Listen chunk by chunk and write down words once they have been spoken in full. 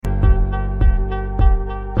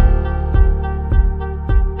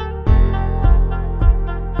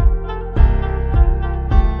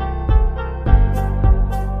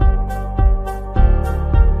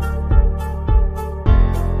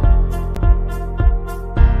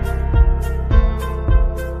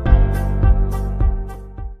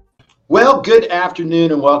Well, good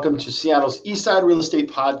afternoon and welcome to Seattle's Eastside Real Estate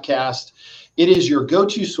Podcast. It is your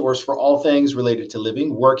go-to source for all things related to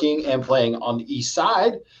living, working, and playing on the East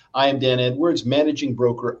Side. I am Dan Edwards, managing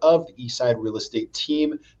broker of the Eastside Real Estate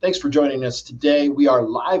team. Thanks for joining us today. We are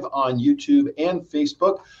live on YouTube and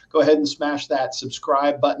Facebook. Go ahead and smash that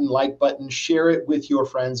subscribe button, like button, share it with your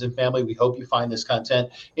friends and family. We hope you find this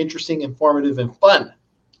content interesting, informative, and fun.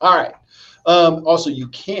 All right. Also, you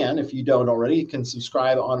can, if you don't already, you can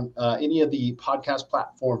subscribe on any of the podcast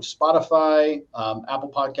platforms, Spotify,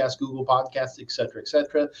 Apple Podcasts, Google Podcasts, et cetera, et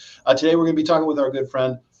cetera. Today, we're going to be talking with our good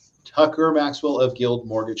friend, Tucker Maxwell of Guild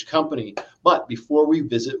Mortgage Company. But before we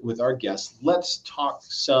visit with our guests, let's talk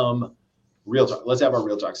some real talk. Let's have our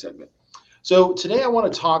real talk segment. So today I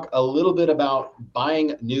want to talk a little bit about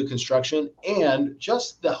buying new construction and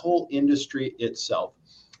just the whole industry itself.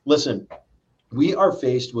 Listen, we are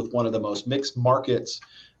faced with one of the most mixed markets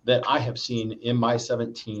that I have seen in my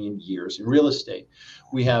 17 years in real estate.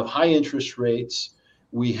 We have high interest rates.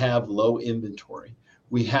 We have low inventory.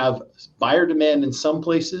 We have buyer demand in some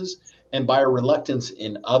places and buyer reluctance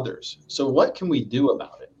in others. So what can we do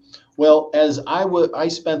about it? Well, as I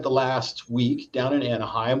spent the last week down in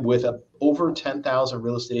Anaheim with over 10,000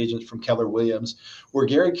 real estate agents from Keller Williams, where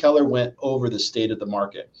Gary Keller went over the state of the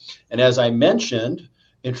market. And as I mentioned,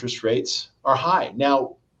 interest rates are high.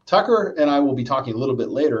 Now, Tucker and I will be talking a little bit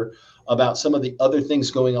later about some of the other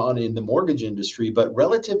things going on in the mortgage industry, but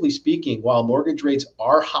relatively speaking, while mortgage rates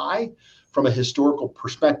are high from a historical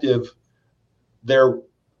perspective, they're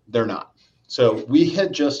not. So we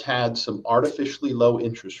had just had some artificially low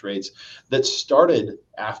interest rates that started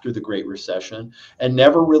after the Great Recession and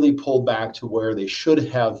never really pulled back to where they should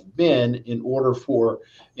have been in order for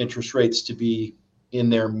interest rates to be in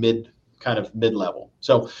their mid-level.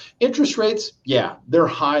 So interest rates, yeah, they're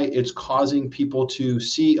high. It's causing people to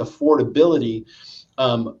see affordability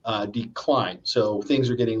decline. So things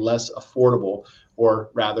are getting less affordable, or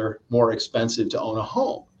rather more expensive to own a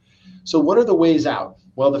home. So what are the ways out?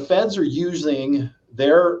 Well, the feds are using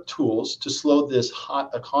their tools to slow this hot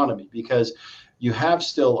economy because you have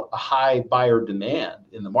still a high buyer demand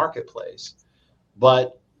in the marketplace,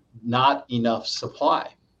 but not enough supply.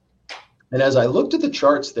 And as I looked at the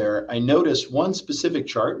charts there, I noticed one specific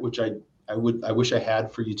chart, which I wish I had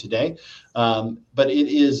for you today, but it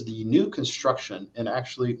is the new construction. And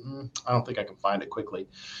actually, I don't think I can find it quickly,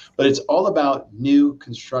 but it's all about new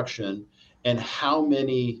construction and how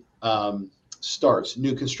many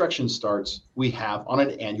new construction starts we have on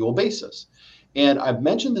an annual basis. And I've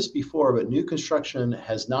mentioned this before, but new construction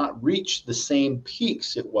has not reached the same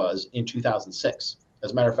peaks it was in 2006.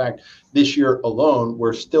 As a matter of fact, this year alone,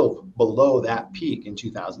 we're still below that peak in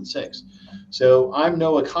 2006. So I'm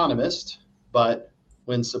no economist, but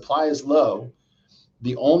when supply is low,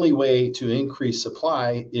 the only way to increase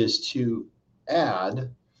supply is to add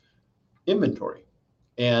inventory.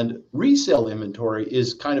 And resale inventory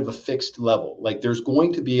is kind of a fixed level. Like there's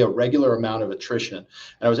going to be a regular amount of attrition. And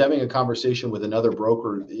I was having a conversation with another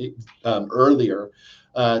broker earlier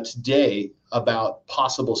today about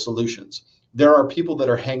possible solutions. There are people that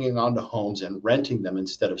are hanging on to homes and renting them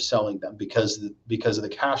instead of selling them because of the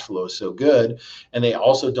cash flow is so good. And they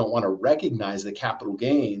also don't want to recognize the capital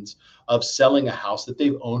gains of selling a house that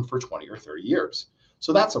they've owned for 20 or 30 years.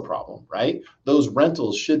 So that's a problem, right? Those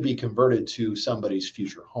rentals should be converted to somebody's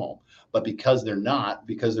future home. But because they're not,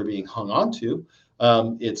 because they're being hung on to,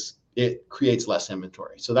 it creates less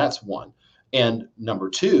inventory. So that's one. And number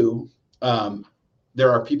two, there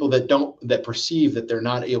are people that perceive that they're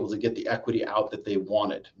not able to get the equity out that they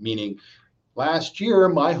wanted. Meaning, last year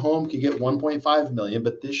my home could get 1.5 million,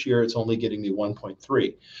 but this year it's only getting me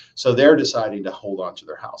 1.3. So they're deciding to hold on to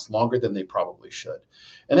their house longer than they probably should.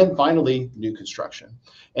 And then finally, new construction.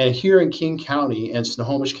 And here in King County and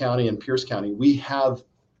Snohomish County and Pierce County, we have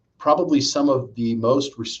probably some of the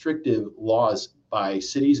most restrictive laws by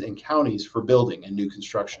cities and counties for building and new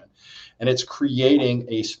construction. And it's creating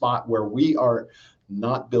a spot where we are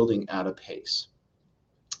not building at a pace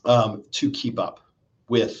to keep up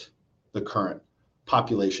with the current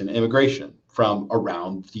population immigration from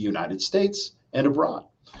around the United States and abroad.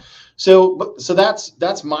 So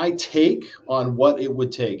that's my take on what it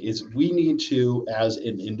would take. Is we need to, as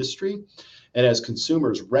an industry and as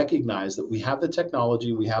consumers, recognize that we have the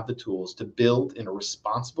technology, we have the tools to build in a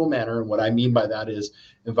responsible manner. And what I mean by that is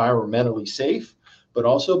environmentally safe, but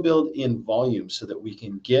also build in volume so that we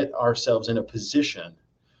can get ourselves in a position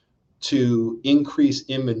to increase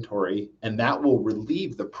inventory, and that will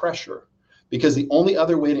relieve the pressure. Because the only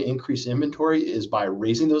other way to increase inventory is by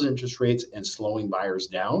raising those interest rates and slowing buyers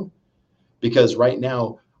down. Because right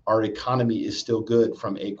now, our economy is still good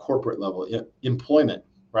from a corporate level employment.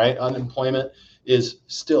 right? Unemployment is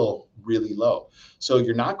still really low. So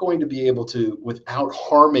you're not going to be able to, without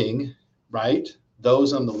harming, right,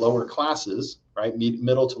 those on the lower classes, right,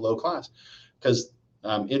 middle to low class, because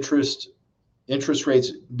interest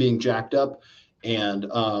rates being jacked up and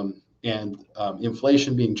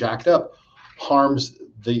inflation being jacked up harms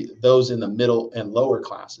those in the middle and lower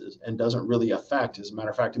classes and doesn't really affect. As a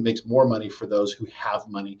matter of fact, it makes more money for those who have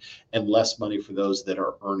money and less money for those that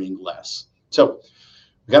are earning less. So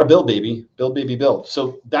we got to build, baby, build.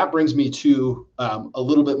 So that brings me to a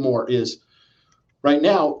little bit more is right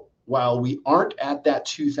now, while we aren't at that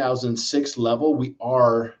 2006 level, we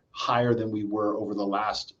are higher than we were over the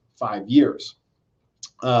last 5 years.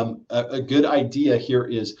 A good idea here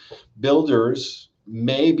is builders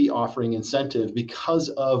may be offering incentive because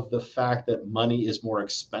of the fact that money is more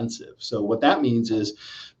expensive. So what that means is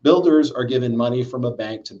builders are given money from a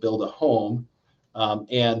bank to build a home,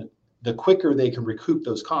 and the quicker they can recoup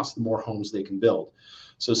those costs, the more homes they can build.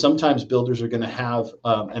 So sometimes builders are going to have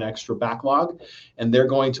an extra backlog, and they're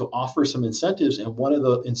going to offer some incentives. And one of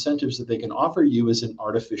the incentives that they can offer you is an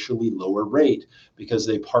artificially lower rate because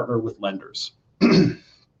they partner with lenders.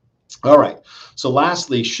 All right. So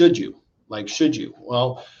lastly, should you?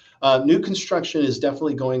 Well, new construction is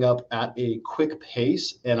definitely going up at a quick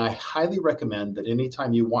pace. And I highly recommend that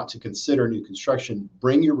anytime you want to consider new construction,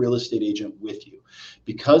 bring your real estate agent with you.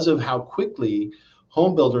 Because of how quickly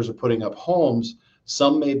home builders are putting up homes,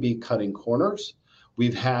 some may be cutting corners.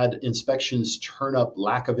 We've had inspections turn up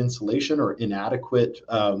lack of insulation or inadequate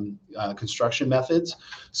construction methods.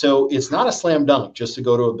 So it's not a slam dunk just to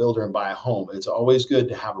go to a builder and buy a home. It's always good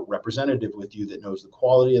to have a representative with you that knows the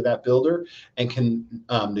quality of that builder and can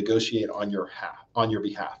negotiate on your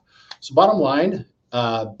behalf. So bottom line,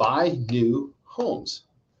 buy new homes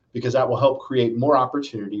because that will help create more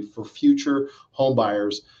opportunity for future home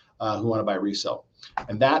buyers who want to buy resale.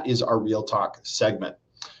 And that is our Real Talk segment.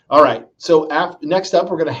 All right. So next up,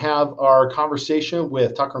 we're going to have our conversation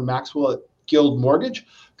with Tucker Maxwell at Guild Mortgage.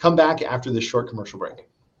 Come back after this short commercial break.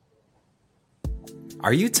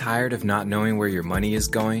 Are you tired of not knowing where your money is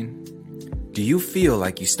going? Do you feel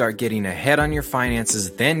like you start getting ahead on your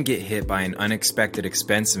finances, then get hit by an unexpected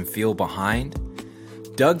expense and feel behind?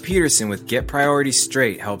 Doug Peterson with Get Priorities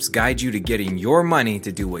Straight helps guide you to getting your money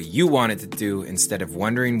to do what you want it to do instead of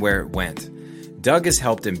wondering where it went. Doug has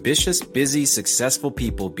helped ambitious, busy, successful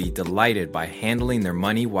people be delighted by handling their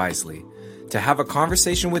money wisely. To have a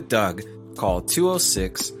conversation with Doug, call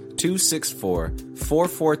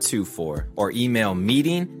 206-264-4424 or email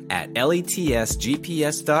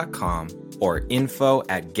meeting@letsgps.com or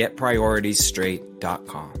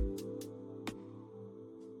info@getprioritiesstraight.com.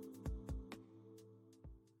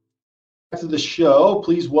 To the show,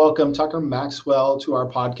 please welcome Tucker Maxwell to our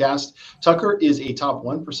podcast. Tucker is a top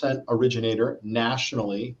 1% originator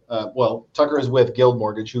nationally. Tucker is with Guild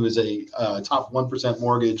Mortgage, who is a top 1%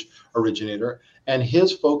 mortgage originator, and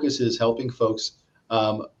his focus is helping folks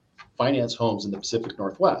finance homes in the Pacific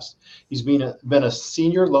Northwest. He's been a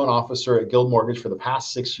senior loan officer at Guild Mortgage for the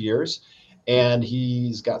past 6 years, and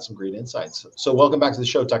he's got some great insights. So welcome back to the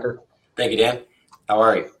show, Tucker. Thank you, Dan. How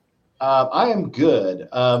are you? I am good.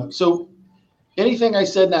 So anything I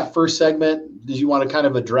said in that first segment, did you want to kind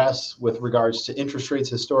of address with regards to interest rates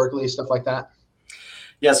historically, stuff like that?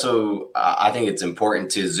 Yeah, so I think it's important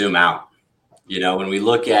to zoom out. You know, when we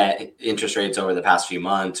look at interest rates over the past few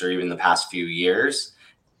months or even the past few years,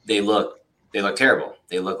 they look terrible.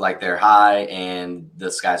 They look like they're high and the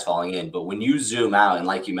sky's falling in. But when you zoom out, and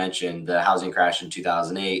like you mentioned, the housing crash in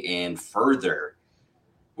 2008 and further,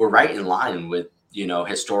 we're right in line with,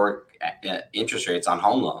 historic interest rates on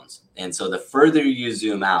home loans. And so the further you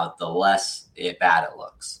zoom out, the less bad it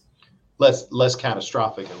looks. Less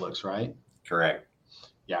catastrophic it looks, right? Correct.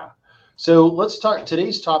 Yeah. So let's talk.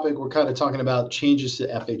 Today's topic, we're kind of talking about changes to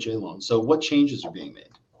FHA loans. So what changes are being made?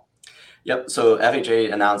 Yep. So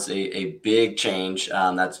FHA announced a big change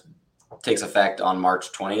that takes effect on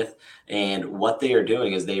March 20th. And what they are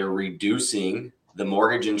doing is they are reducing the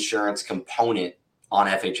mortgage insurance component on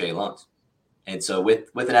FHA loans. And so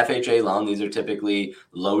with an FHA loan, these are typically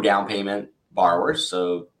low down payment borrowers.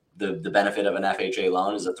 So the benefit of an FHA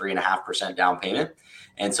loan is a 3.5% down payment.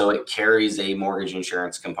 And so it carries a mortgage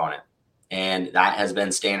insurance component. And that has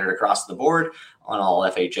been standard across the board on all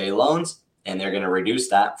FHA loans. And they're going to reduce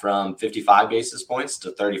that from 55 basis points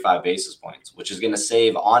to 35 basis points, which is going to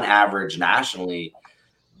save on average nationally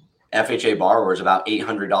FHA borrowers about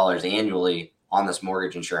 $800 annually on this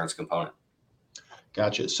mortgage insurance component.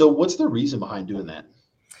 Gotcha. So what's the reason behind doing that?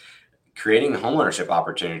 Creating homeownership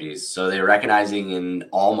opportunities. So they're recognizing in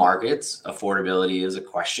all markets, affordability is a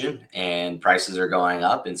question and prices are going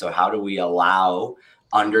up. And so how do we allow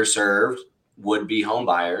underserved would-be home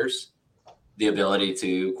buyers the ability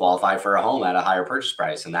to qualify for a home at a higher purchase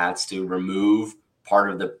price. And that's to remove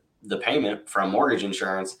part of the payment from mortgage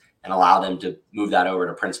insurance and allow them to move that over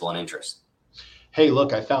to principal and interest. Hey,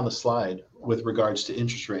 look, I found the slide with regards to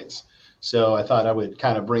interest rates. So I thought I would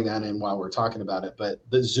kind of bring that in while we're talking about it. But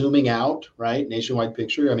the zooming out, right, nationwide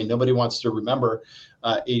picture, I mean, nobody wants to remember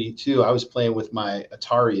 82. I was playing with my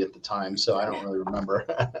Atari at the time, so I don't really remember.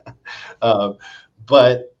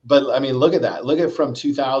 But I mean, look at that. Look at from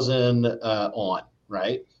 2000 on,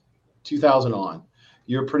 right? 2000 on.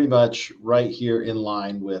 You're pretty much right here in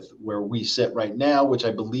line with where we sit right now, which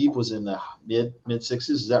I believe was in the mid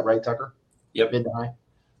sixes. Is that right, Tucker? Yep. Mid to high.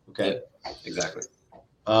 Okay. Yep, exactly.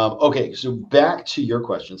 Okay. So back to your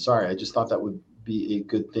question. Sorry, I just thought that would be a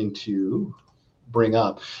good thing to bring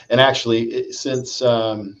up. And actually, since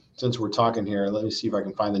we're talking here, let me see if I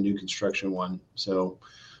can find the new construction one. So.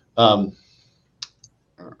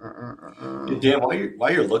 Dan,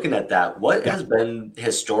 while you're looking at that, what has been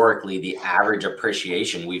historically the average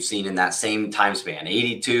appreciation we've seen in that same time span,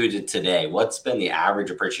 82 to today? What's been the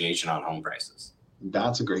average appreciation on home prices?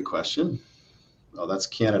 That's a great question. Oh, that's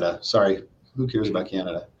Canada. Sorry. Who cares about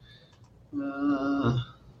Canada? Add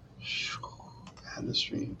the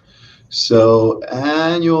stream. So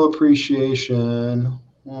annual appreciation.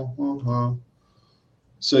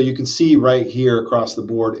 So you can see right here across the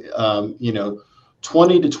board,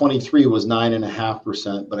 20 to 23 was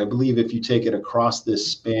 9.5%, but I believe if you take it across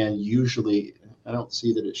this span, usually I don't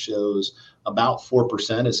see that it shows about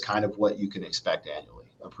 4% is kind of what you can expect annually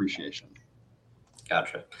appreciation.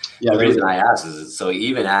 Gotcha. Yeah, the reason I ask is so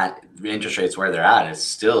even at interest rates where they're at, it's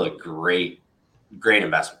still a great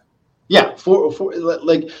investment. Yeah, for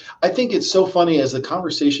like I think it's so funny as the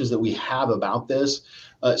conversations that we have about this.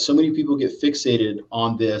 So many people get fixated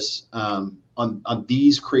on this. On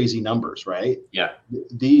these crazy numbers, right? Yeah.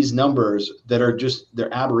 These numbers that are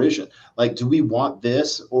they're aberration. Like, do we want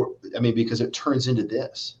this? Or, I mean, because it turns into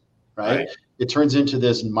this, right? It turns into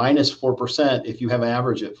this minus 4% if you have an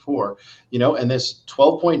average at 4, and this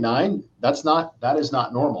 12.9, that is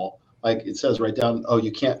not normal. Like it says right down,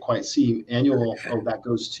 you can't quite see annual. That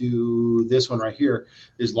goes to this one right here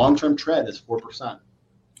is long-term trend is 4%.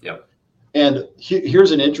 Yep. And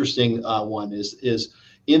here's an interesting one is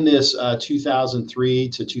in this 2003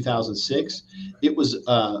 to 2006, it was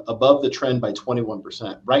above the trend by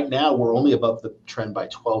 21%. Right now, we're only above the trend by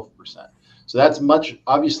 12%. So that's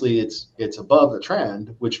obviously it's above the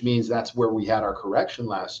trend, which means that's where we had our correction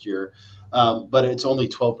last year. But it's only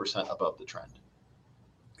 12% above the trend.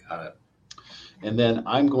 Got it. And then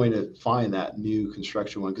I'm going to find that new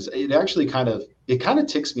construction one because it actually kind of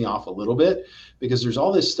ticks me off a little bit because there's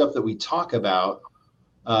all this stuff that we talk about.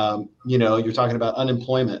 You're talking about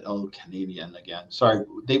unemployment. Oh, Canadian again. Sorry,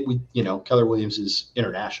 Keller Williams is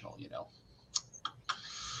international.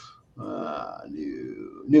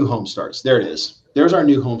 New home starts. There it is. There's our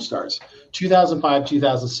new home starts. 2005,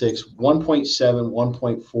 2006,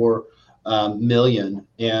 1.7, 1.4 million,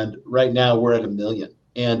 and right now we're at 1 million.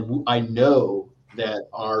 And I know that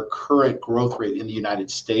our current growth rate in the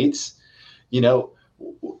United States,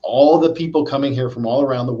 all the people coming here from all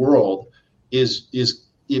around the world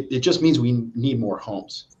it just means we need more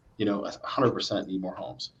homes, 100% need more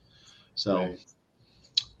homes. So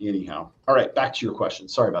anyhow, all right, back to your question.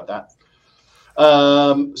 Sorry about that.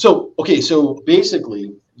 So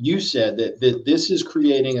basically you said that this is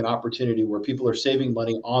creating an opportunity where people are saving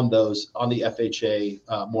money on the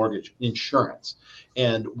FHA mortgage insurance.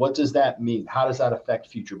 And what does that mean? How does that affect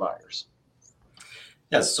future buyers?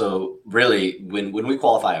 Yes. So really, when we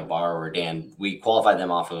qualify a borrower, Dan, we qualify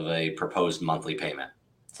them off of a proposed monthly payment.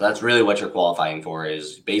 So that's really what you're qualifying for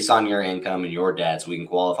is based on your income and your debts, we can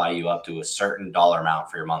qualify you up to a certain dollar amount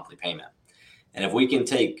for your monthly payment. And if we can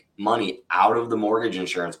take money out of the mortgage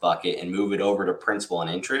insurance bucket and move it over to principal and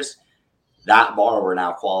interest, that borrower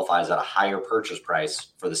now qualifies at a higher purchase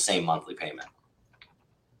price for the same monthly payment.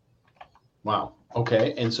 Wow.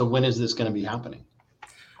 Okay. And so when is this going to be happening?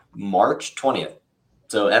 March 20th.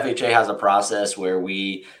 So FHA has a process where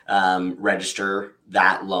we register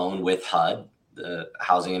that loan with HUD, the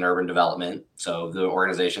Housing and Urban Development. So the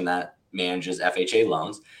organization that manages FHA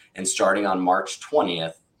loans. And starting on March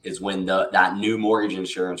 20th is when that new mortgage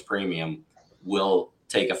insurance premium will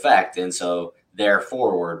take effect. And so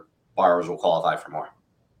therefore, borrowers will qualify for more.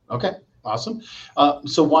 Okay. Awesome.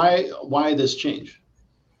 So why this change?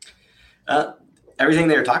 Everything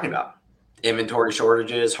they were talking about. Inventory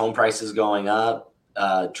shortages, home prices going up,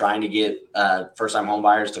 trying to get first-time home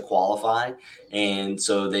buyers to qualify. And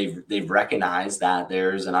so they've recognized that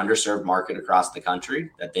there's an underserved market across the country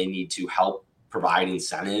that they need to help provide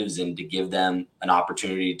incentives and to give them an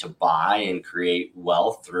opportunity to buy and create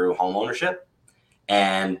wealth through home ownership.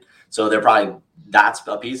 And so that's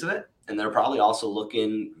a piece of it. And they're probably also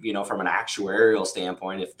looking, from an actuarial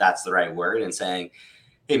standpoint, if that's the right word, and saying,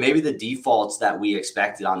 hey, maybe the defaults that we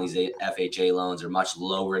expected on these FHA loans are much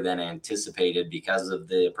lower than anticipated because of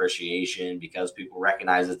the appreciation, because people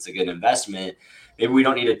recognize it's a good investment. Maybe we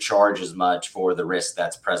don't need to charge as much for the risk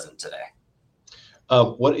that's present today.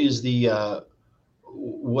 Who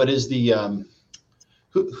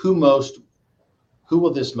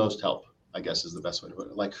will this most help, I guess is the best way to put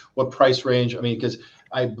it. Like what price range? I mean, because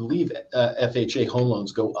I believe FHA home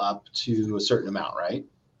loans go up to a certain amount, right?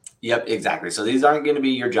 Yep, exactly. So these aren't going to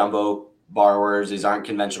be your jumbo borrowers. These aren't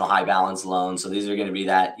conventional high balance loans. So these are going to be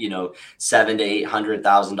that, $700,000 to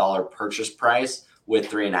 $800,000 purchase price with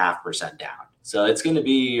 3.5% down. So it's going to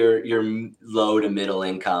be your low to middle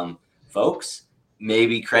income folks,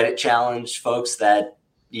 maybe credit challenged folks that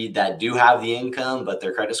do have the income, but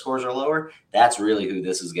their credit scores are lower. That's really who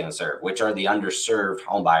this is going to serve, which are the underserved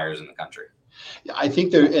home buyers in the country. Yeah, I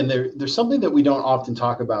think there's something that we don't often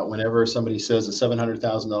talk about whenever somebody says a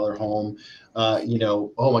 $700,000 home.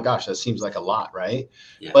 Oh my gosh, that seems like a lot, right?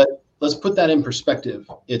 Yeah. But let's put that in perspective.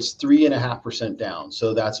 It's 3.5% down,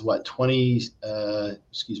 so that's what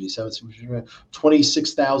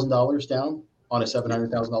 $26,000 down on a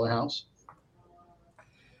 $700,000 house.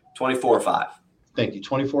 24.5. Thank you.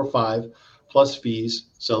 24.5 plus fees.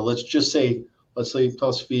 So let's say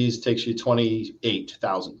plus fees takes you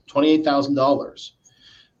 $28,000.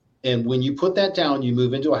 And when you put that down, you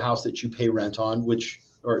move into a house that you pay rent on,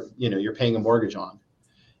 you're paying a mortgage on,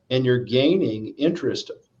 and you're gaining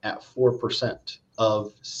interest at 4%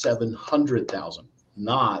 of $700,000,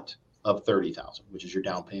 not of $30,000, which is your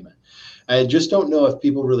down payment. I just don't know if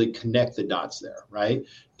people really connect the dots there, right?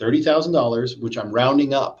 $30,000, which I'm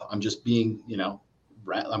rounding up. I'm just being, I'm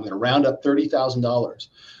going to round up $30,000,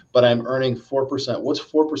 but I'm earning 4%. What's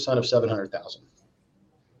 4% of 700,000?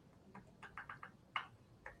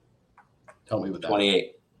 Help me with that.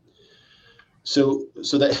 28. So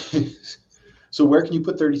where can you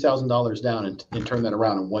put $30,000 down and turn that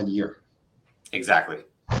around in 1 year? Exactly.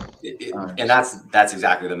 And that's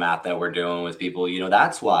exactly the math that we're doing with people.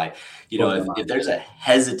 That's why, if there's a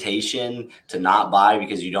hesitation to not buy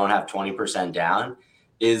because you don't have 20% down,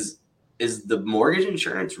 is the mortgage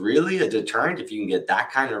insurance really a deterrent if you can get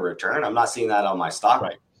that kind of return? I'm not seeing that on my stock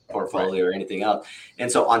portfolio or anything else.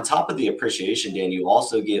 And so on top of the appreciation, Dan, you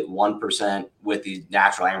also get 1% with the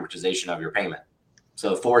natural amortization of your payment.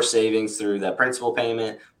 So forced savings through the principal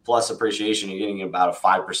payment plus appreciation, you're getting about a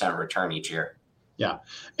 5% return each year. Yeah.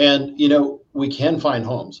 And, we can find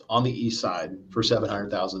homes on the east side for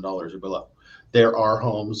 $700,000 or below. There are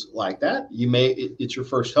homes like that. It's your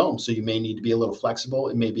first home, so you may need to be a little flexible.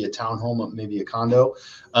 It may be a townhome, it may be a condo,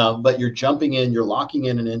 but you're locking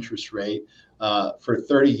in an interest rate for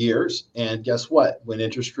 30 years. And guess what? When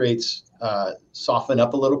interest rates soften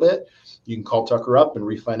up a little bit, you can call Tucker up and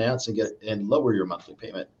refinance and lower your monthly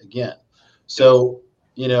payment again. So,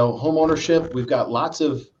 home ownership, we've got lots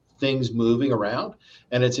of things moving around,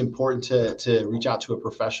 and it's important to reach out to a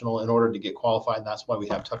professional in order to get qualified. And that's why we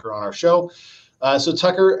have Tucker on our show. So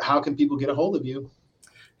Tucker, how can people get a hold of you?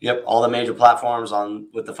 Yep. All the major platforms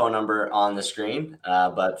with the phone number on the screen,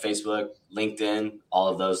 but Facebook, LinkedIn, all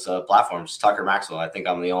of those platforms, Tucker Maxwell. I think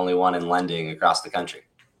I'm the only one in lending across the country.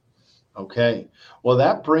 Okay. Well,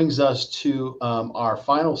 that brings us to our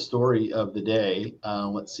final story of the day.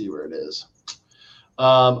 Let's see where it is.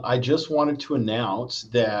 I just wanted to announce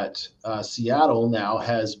that Seattle now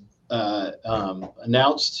has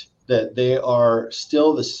announced that they are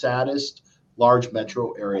still the saddest large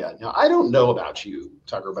metro area. Now, I don't know about you,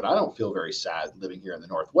 Tucker, but I don't feel very sad living here in the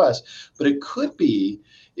Northwest, but it could be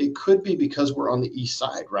because we're on the east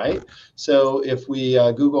side, right? So if we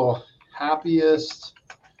Google happiest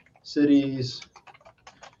cities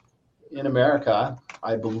in America,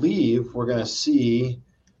 I believe we're going to see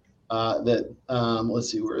that,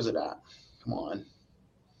 let's see, where is it at? Come on.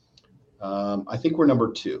 I think we're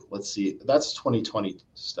number 2. Let's see. That's 2020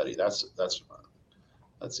 study. Let's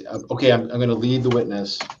see. Okay, I'm going to lead the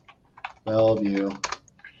witness. Bellevue.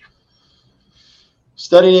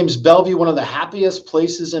 Study names Bellevue one of the happiest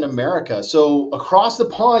places in America. So across the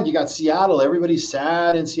pond, you got Seattle. Everybody's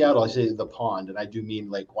sad in Seattle. I say the pond, and I do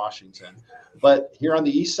mean Lake Washington. But here on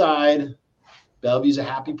the east side, Bellevue's a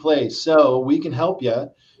happy place. So we can help you.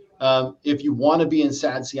 If you want to be in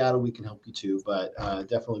sad Seattle, we can help you too. But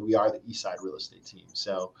definitely, we are the Eastside Real Estate Team.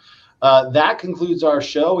 So that concludes our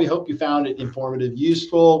show. We hope you found it informative,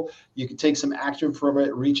 useful. You can take some action from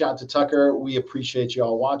it. Reach out to Tucker. We appreciate you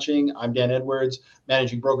all watching. I'm Dan Edwards,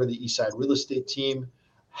 managing broker of the Eastside Real Estate Team.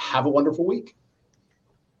 Have a wonderful week.